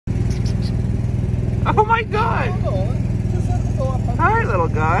Oh my god! Hi, little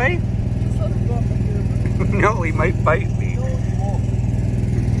guy. No, he might bite me. No, he won't.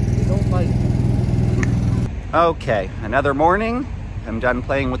 They don't bite. Okay, another morning. I'm done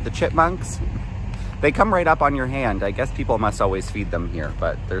playing with the chipmunks. They come right up on your hand. I guess people must always feed them here,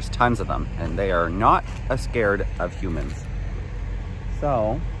 but there's tons of them, and they are not scared of humans.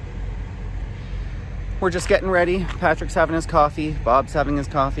 So, we're just getting ready. Patrick's having his coffee. Bob's having his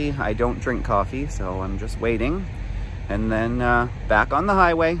coffee. I don't drink coffee, so I'm just waiting. And then back on the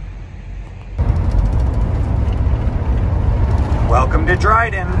highway. Welcome to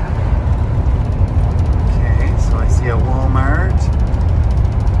Dryden. Okay, so I see a Walmart.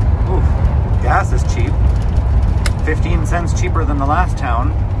 Oof, gas is cheap. 15 cents cheaper than the last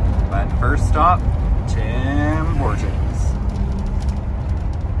town. But first stop, Tim Hortons.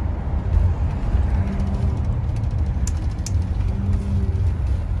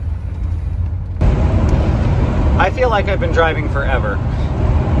 I feel like I've been driving forever.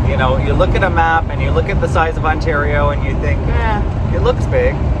 You know, you look at a map and you look at the size of Ontario and you think, it looks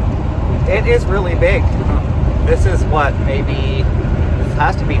big. It is really big. This is what, maybe, this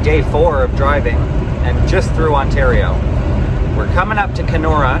has to be day 4 of driving and just through Ontario. We're coming up to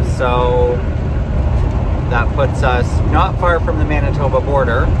Kenora, so that puts us not far from the Manitoba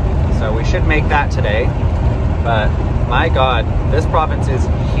border. So we should make that today. But my God, this province is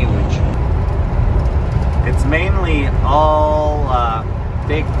huge. It's mainly all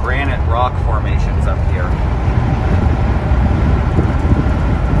big granite rock formations up here.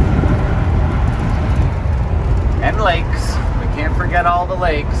 And lakes. We can't forget all the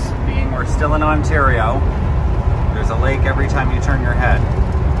lakes, being we're still in Ontario. There's a lake every time you turn your head.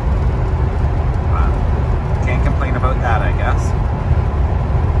 Can't complain about that, I guess.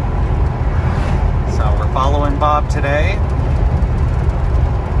 So we're following Bob today.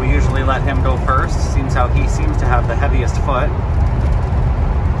 We usually let him go first. Seems how he seems to have the heaviest foot.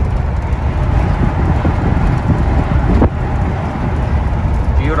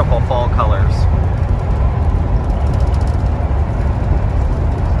 Beautiful fall colors.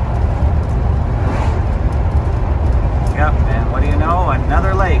 Yep, and what do you know?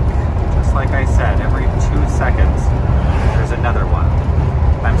 Another lake. Just like I said, every 2 seconds there's another one.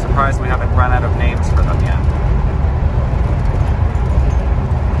 I'm surprised we haven't run out of names for them yet.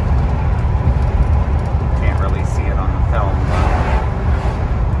 See it on the film,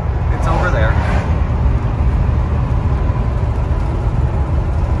 but it's over there.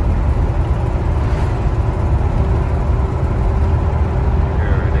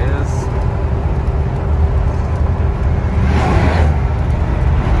 There it is.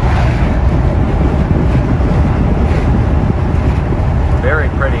 Very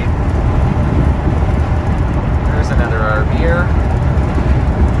pretty. There's another RVer.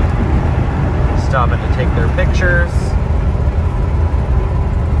 Stopping to take their pictures.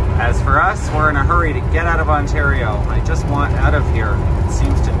 As for us, we're in a hurry to get out of Ontario. I just want out of here. It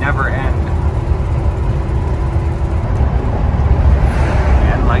seems to never end.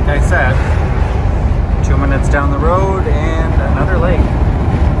 And like I said, 2 minutes down the road and another lake.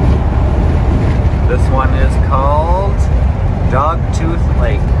 This one is called Dogtooth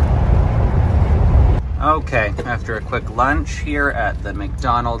Lake. Okay, after a quick lunch here at the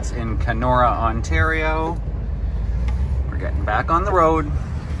McDonald's in Kenora, Ontario, we're getting back on the road.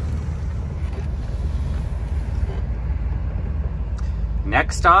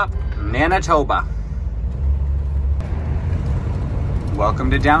 Next stop, Manitoba.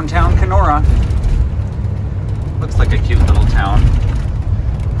 Welcome to downtown Kenora. Looks like a cute little town.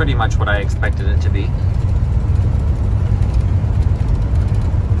 Pretty much what I expected it to be.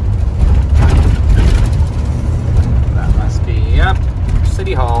 Yep,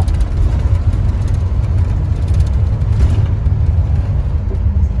 City Hall.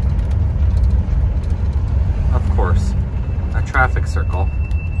 Of course, a traffic circle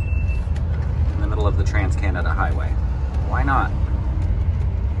in the middle of the Trans-Canada Highway. Why not?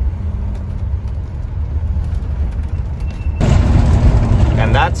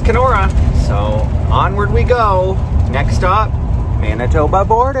 And that's Kenora. So onward we go. Next stop, Manitoba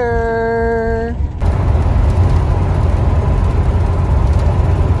border.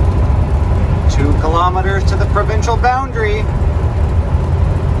 2 kilometers to the provincial boundary.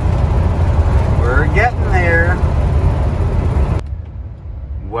 We're getting there.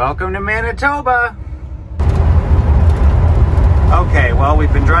 Welcome to Manitoba. Okay, well,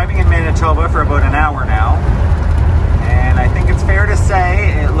 we've been driving in Manitoba for about an hour now, and I think it's fair to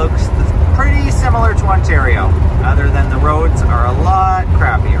say it looks pretty similar to Ontario, other than the roads are a lot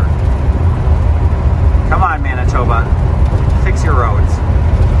crappier. Come on, Manitoba, fix your roads.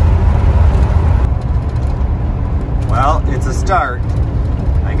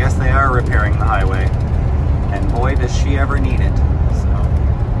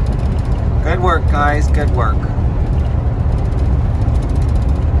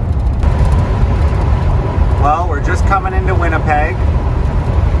 coming into Winnipeg.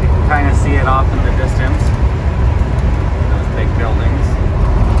 You can kind of see it off in the distance. Those big buildings.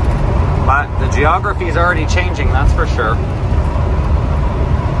 But the geography is already changing, that's for sure.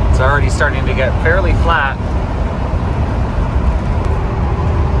 It's already starting to get fairly flat.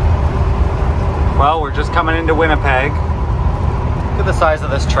 Well, we're just coming into Winnipeg. Look at the size of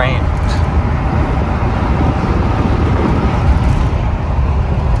this train.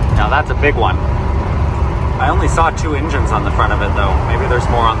 Now that's a big one. I only saw 2 engines on the front of it though. Maybe there's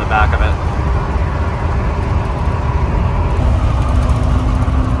more on the back of it.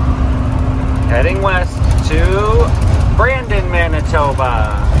 Heading west to Brandon,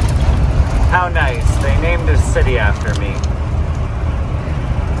 Manitoba. How nice. They named a city after me.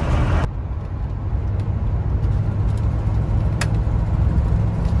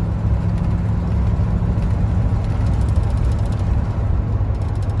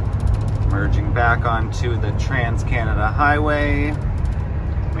 Merging back onto the Trans-Canada Highway,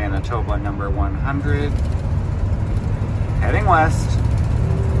 Manitoba number 100. Heading west.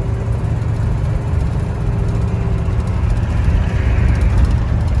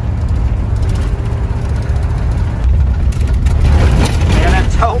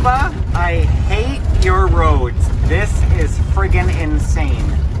 Manitoba, I hate your roads. This is friggin' insane.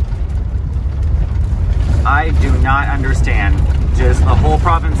 I do not understand. Does the whole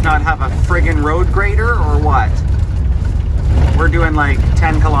province not have a friggin' road grader or what? We're doing like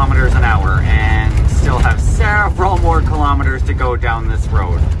 10 kilometers an hour and still have several more kilometers to go down this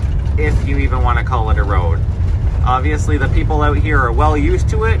road, if you even want to call it a road. Obviously the people out here are well used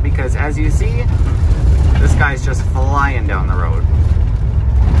to it because as you see, this guy's just flying down the road.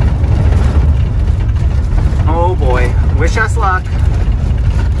 Oh boy, wish us luck.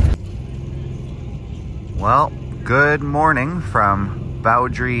 Well, good morning from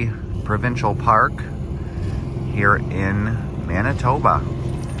Beaudry Provincial Park here in Manitoba.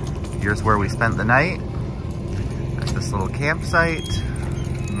 Here's where we spent the night at this little campsite.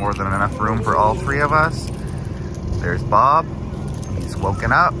 More than enough room for all 3 of us. There's Bob, he's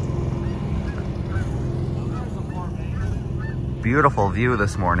woken up. Beautiful view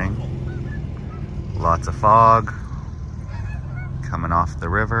this morning. Lots of fog coming off the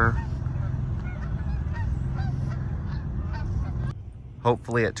river.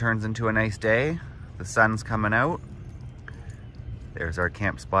 Hopefully it turns into a nice day. The sun's coming out. There's our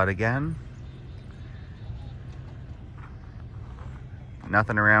camp spot again.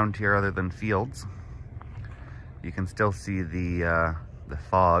 Nothing around here other than fields. You can still see the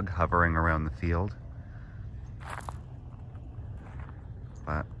fog hovering around the field.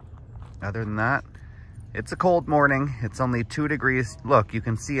 But other than that, it's a cold morning. It's only 2 degrees. Look, you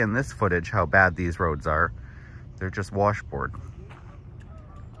can see in this footage how bad these roads are. They're just washboard.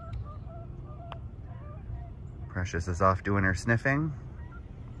 Precious is off doing her sniffing.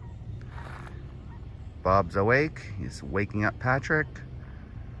 Bob's awake. He's waking up Patrick.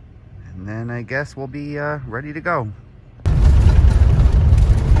 And then I guess we'll be ready to go.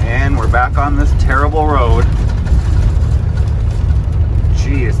 And we're back on this terrible road.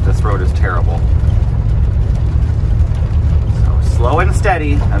 Jeez, this road is terrible. So slow and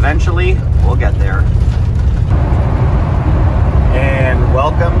steady. Eventually, we'll get there. And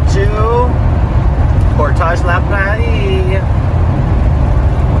welcome to Portage La Prairie.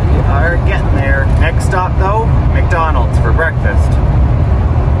 We are getting there. Next stop though, McDonald's for breakfast.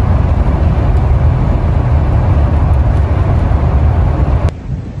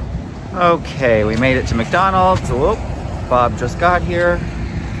 Okay, we made it to McDonald's. Whoop, Bob just got here.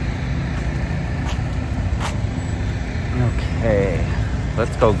 Okay,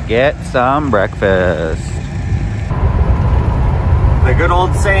 let's go get some breakfast. The good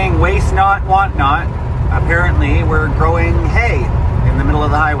old saying, waste not, want not. Apparently, we're growing hay in the middle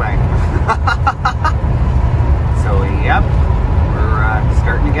of the highway. So, yep, we're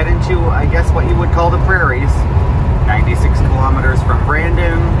starting to get into, I guess, what you would call the prairies. 96 kilometers from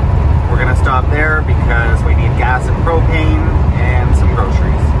Brandon. We're gonna stop there because we need gas and propane and some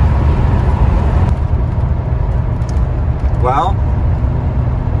groceries. Well,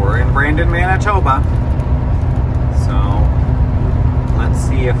 we're in Brandon, Manitoba. So, let's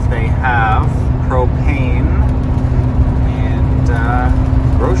see if they have propane and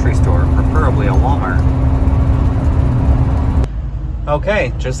grocery store, preferably a Walmart.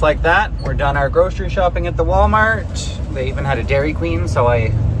 Okay, just like that, we're done our grocery shopping at the Walmart. They even had a Dairy Queen, so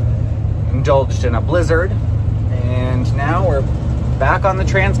I indulged in a Blizzard. And now we're back on the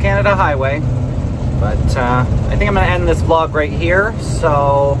Trans-Canada Highway. But I think I'm gonna end this vlog right here.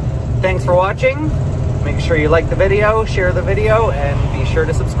 So thanks for watching. Make sure you like the video, share the video, and be sure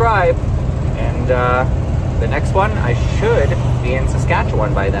to subscribe. And the next one, I should be in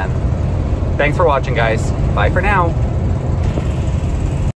Saskatchewan by then. Thanks for watching, guys. Bye for now.